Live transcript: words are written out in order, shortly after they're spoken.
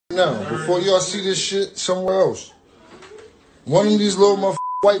Now, before y'all see this shit somewhere else, one of these little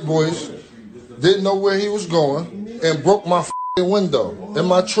white boys didn't know where he was going and broke my window in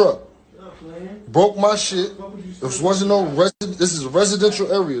my truck. Broke my shit. This wasn't no this is a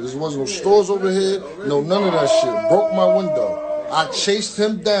residential area. There wasn't no stores over here. No, none of that shit. Broke my window. I chased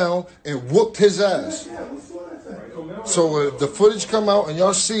him down and whooped his ass. So if the footage come out and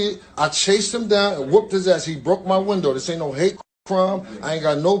y'all see it, I chased him down and whooped his ass. He broke my window. This ain't no hate crime. I ain't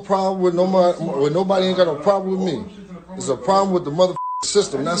got no problem with nobody ain't got no problem with me. There's a problem with the motherfucking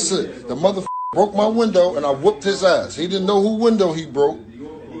system. That's it. The motherfucker broke my window and I whooped his ass. He didn't know who window he broke.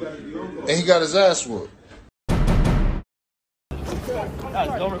 And he got his ass whooped. Guys,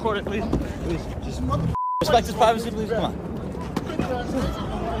 don't record it, please. Please, just respect his privacy, please. Come on.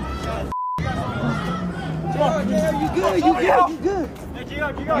 Come on. Yeah, you good, you good, you good. Hey, Gio,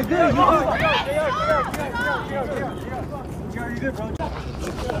 you good, you good. You good, bro.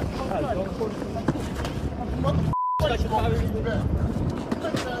 Guys, don't record it. Respect his privacy.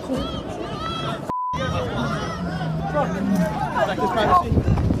 Respect his privacy.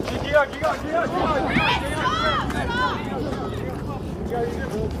 Gio.